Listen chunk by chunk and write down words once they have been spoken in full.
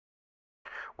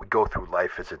we go through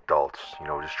life as adults,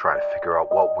 just trying to figure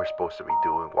out what we're supposed to be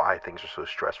doing, why things are so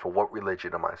stressful, what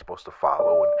religion am I supposed to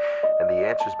follow, and the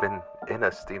answer's been in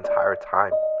us the entire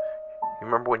time. You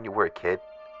remember when you were a kid?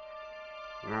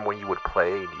 You remember when you would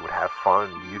play and you would have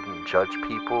fun, you didn't judge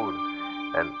people,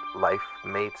 and life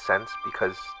made sense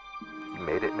because you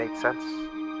made it make sense?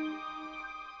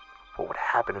 What would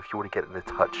happen if you were to get into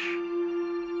touch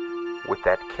with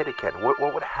that kid again?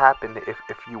 What would happen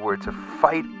if you were to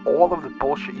fight all of the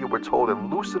bullshit you were told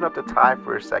and loosen up the tie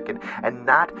for a second and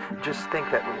not just think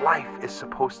that life is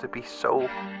supposed to be so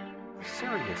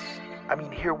serious? I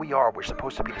mean, here we are. We're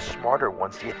supposed to be the smarter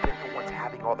ones, yet they're the ones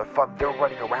having all the fun. They're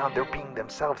running around. They're being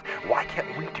themselves. Why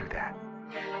can't we do that?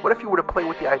 What if you were to play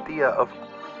with the idea of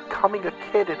becoming a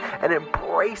kid and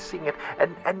embracing it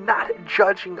and not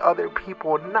judging other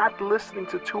people, and not listening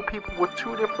to two people with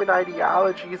two different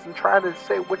ideologies and trying to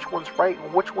say which one's right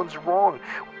and which one's wrong?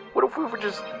 What if we were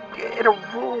just in a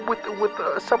room with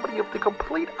somebody of the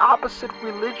complete opposite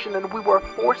religion and we were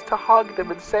forced to hug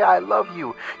them and say, I love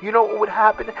you? You know what would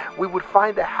happen? We would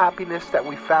find the happiness that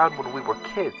we found when we were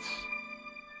kids.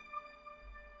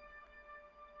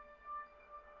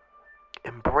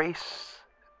 Embrace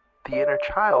the inner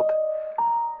child.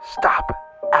 Stop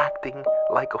acting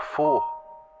like a fool.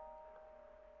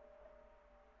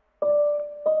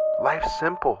 Life's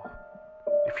simple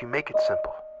if you make it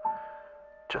simple.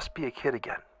 Just be a kid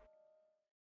again.